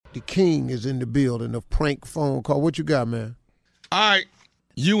The king is in the building. A prank phone call. What you got, man? All right,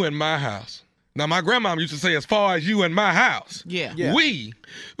 you in my house. Now, my grandma used to say, as far as you in my house, we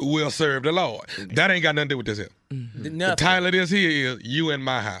will serve the Lord. That ain't got nothing to do with this here. Mm-hmm. The title of this here is You in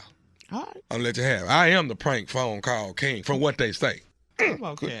My House. All right. I'm going to let you have it. I am the prank phone call king, from what they say.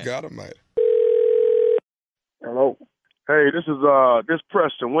 Okay. Good God Almighty. Hello. Hey, this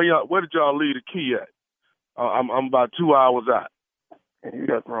Preston. Where did y'all leave the key at? I'm about 2 hours out. You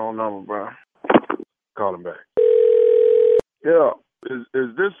got the wrong number, bro. Call him back. Yeah.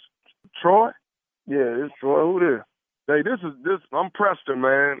 Is this Troy? Yeah, it's Troy. Who this? Hey, I'm Preston,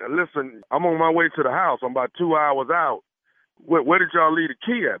 man. Listen, I'm on my way to the house. I'm about 2 hours out. Where did y'all leave the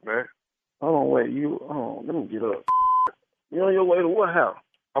key at, man? Hold on, wait. Let me get up. You on your way to what house?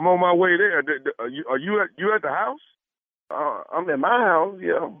 I'm on my way there. Are you at the house? I'm at my house.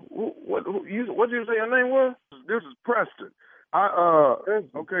 Yeah. What did you say your name was? This is Preston.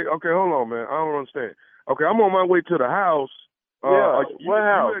 Okay. Hold on, man. I don't understand. Okay, I'm on my way to the house. What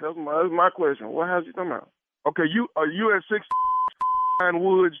house? That's my question. What house you talking about? Okay, are you at 6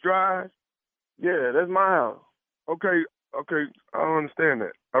 Woods Drive? Yeah, that's my house. Okay, I don't understand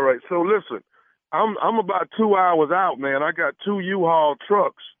that. All right, so listen, I'm about 2 hours out, man. I got 2 U-Haul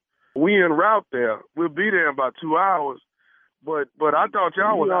trucks. We en route there. We'll be there in about 2 hours. But I thought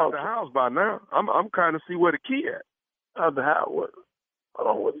y'all was out the house by now. I'm kind of see where the key at. Out the house? What?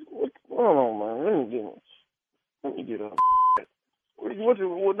 Hold on, man. Let me get up. Hold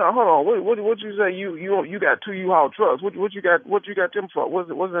on. What you say? You got 2 U-Haul trucks. What you got? What you got them for? What's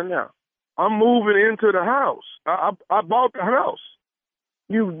that now? I'm moving into the house. I bought the house.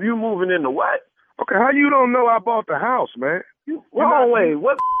 You moving into what? Okay, how you don't know I bought the house, man?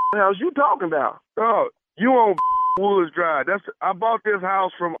 What house you talking about? Oh, you on Woods Drive. I bought this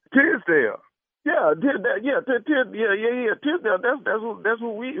house from Tisdale. Yeah, Tisdale. That's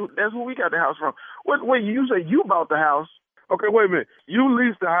who we got the house from. Wait, you say you bought the house? Okay, wait a minute. You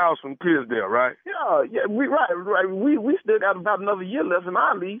leased the house from Tisdale, right? Yeah, right. We still got about another year left in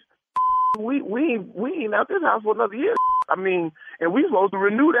our lease. We ain't out this house for another year. I mean, and we supposed to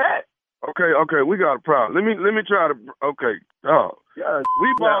renew that. Okay, we got a problem. Let me try to. Okay, yeah,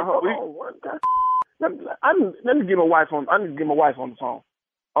 we bought. Let me get my wife on. I need to get my wife on the phone.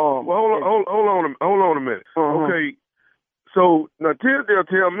 Well, hold on a minute. Okay, so now Tisdale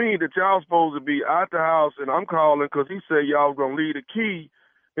tell me that y'all supposed to be out the house, and I'm calling because he said y'all gonna leave the key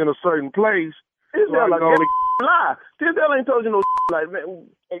in a certain place. Tisdale like lie. Tisdale ain't told you no like man.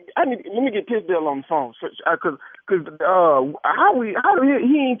 Let me get Tisdale on the phone, cause how he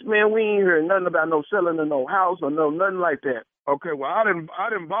ain't man. We ain't heard nothing about no selling of no house or nothing like that. Okay, well I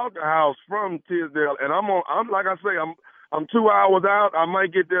didn't bought the house from Tisdale, and I'm like I say I'm 2 hours out. I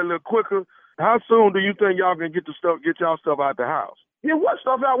might get there a little quicker. How soon do you think y'all can get y'all stuff out the house? Get what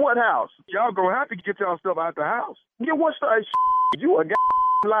stuff out what house? Y'all gonna have to get y'all stuff out the house. Get what stuff? You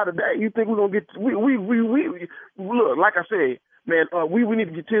a lot of that. You think we're gonna get? We look. Like I said, man. We need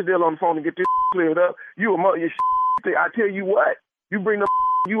to get Tisdale on the phone and get this cleared up. I tell you what. You bring the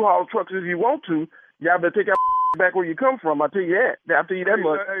U-Haul trucks if you want to. Y'all better take your back where you come from. I tell you that. I tell you that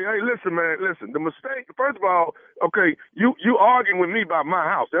much. Hey, listen, man. Listen. The mistake. First of all, okay, you arguing with me about my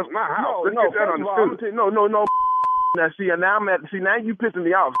house. That's my house. Let's get that understood. No. Now now you pissing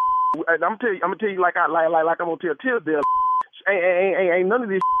me off. I'm gonna tell you like I'm gonna tell Tisdale. Ain't none of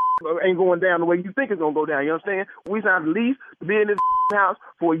this ain't going down the way you think it's gonna go down. You understand? We signed a lease to be in this house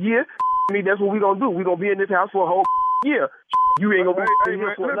for a year. I mean, that's what we gonna do. We gonna be in this house for a whole year. You ain't gonna be in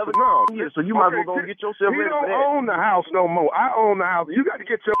here for another year. So you might as well go get yourself ready for that. You don't own the house no more. I own the house. You got to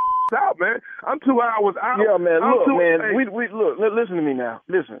get your out, man. I'm 2 hours out. Yeah, man. Listen to me now.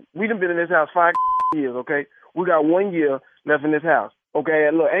 Listen, we done been in this house 5 years. Okay, we got 1 year left in this house.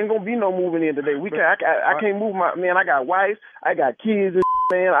 Okay, look, ain't gonna be no moving in today. I can't move my man. I got wife, I got kids, and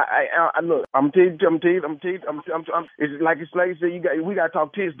man. I look. I'm telling you. It's like you said. We got to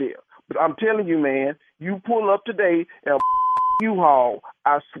talk Tisdale. But I'm telling you, man. You pull up today and U-Haul.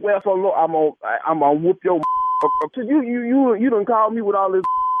 I swear for Lord, I'm gonna whoop your. So you done called me with all this.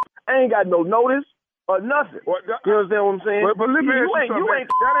 I ain't got no notice. Or nothing. You understand what I'm saying? But let me ask you something.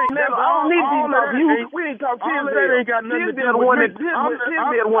 I don't need to talk to you. We ain't talk to you. That ain't got nothing to do with me.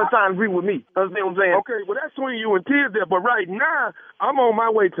 Tisdale one time agree with me. Understand what I'm saying? Okay, well that's between you and Tisdale. But right now, I'm on my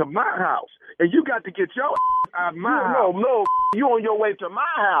way to my house, and you got to get your out of my house. No, you on your way to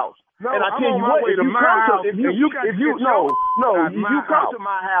my house. No, and I tell you what, if you come to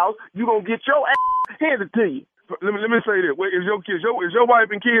my house, you gonna get your ass handed to you. Let me say this. Wait, is your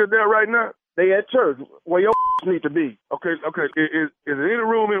wife and kids there right now? They at church where your need to be. Okay. Is it in the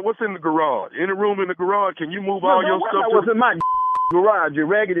room? What's in the garage? In the room in the garage? Can you move all your stuff? What's in my garage? You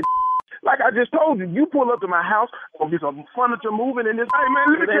raggedy. Like I just told you, you pull up to my house, gonna be some furniture moving in this. Hey man,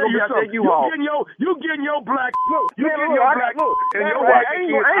 let me tell you something. You getting your black look. You getting your black look. And your wife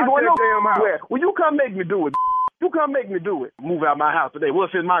ain't going no damn house. Well, you come make me do it. You come make me do it. Move out my house today.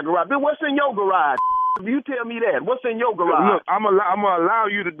 What's in my garage? What's in your garage? You tell me that. What's in your garage? Look, I'm gonna allow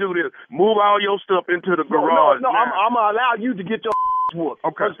you to do this. Move all your stuff into the garage. No, I'm gonna allow you to get your whooped.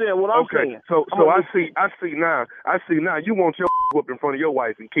 Okay. Understand what I'm saying? So I see now. You want your whooped in front of your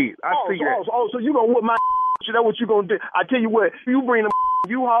wife and kids. I see that. So you gonna whoop my shit? That's what you gonna do? I tell you what. You bring them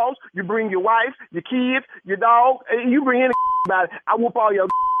U-Hauls. You bring your wife, your kids, your dog. And you bring any about it. I whoop all your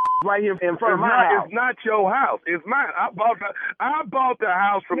right here in front of my house. It's not your house. It's mine. I bought the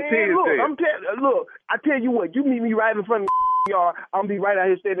house from Tisdale. Look, I tell you what. You meet me right in front of the yard. I'm gonna be right out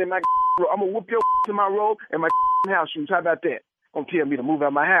here standing in my robe. I'm gonna whoop your in my robe and my house shoes. How about that? Don't tell me to move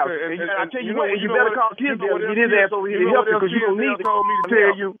out my house. And I tell you what, you better call Tisdale and get his ass over here to help you because you don't need to told me to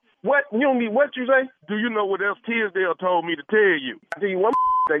tell you. What? You don't need what you say? Do you know what else Tisdale told me to tell you? I tell you one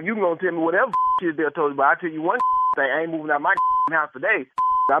thing. You gonna tell me whatever Tisdale told you, but I tell you one thing. I ain't moving out my house today.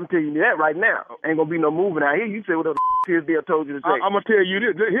 I'm telling you that right now. Ain't gonna be no moving out here. You say whatever Tisdale told you to say. I'm gonna tell you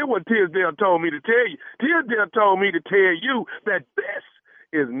this. Here's what Tisdale told me to tell you. Tisdale told me to tell you that this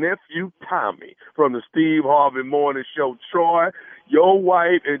is nephew Tommy from the Steve Harvey Morning Show. Troy, your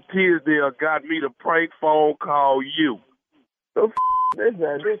wife and Tisdale got me to prank phone call you. This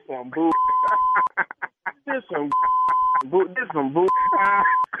some boo. This some boo. This some boo.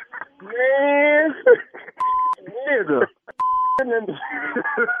 Man, nigga.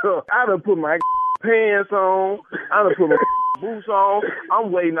 I done put my pants on. I done put my boots on.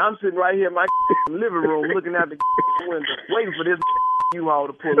 I'm waiting. I'm sitting right here in my living room looking out the window, waiting for this U-Haul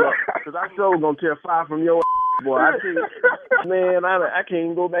to pull up. Because I sure gonna tear fire from your boy. I tell you, man, I can't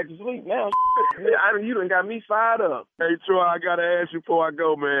even go back to sleep now. You done got me fired up. Hey, Troy, I gotta ask you before I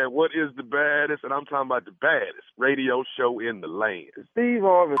go, man, what is the baddest, and I'm talking about the baddest, radio show in the land? The Steve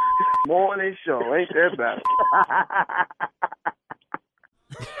Harvey Morning Show. Ain't that bad?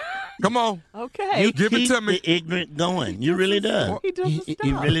 Come on. Okay. Give it to me. The ignorant going. You really does. He doesn't stop.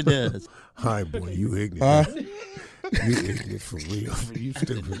 He really does. Hi, boy, you ignorant. You ignorant for real. You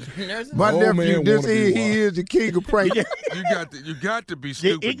stupid. My nephew, he is the king of prank. You got to be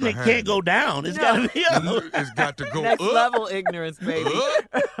stupid. The ignorant can't go down. It's got to be up. It's got to go Next up. level ignorance, baby.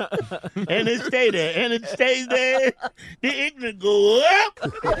 And it stay there. And it stays there. The ignorant go up.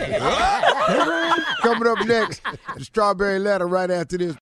 Coming up next, the Strawberry Letter right after this.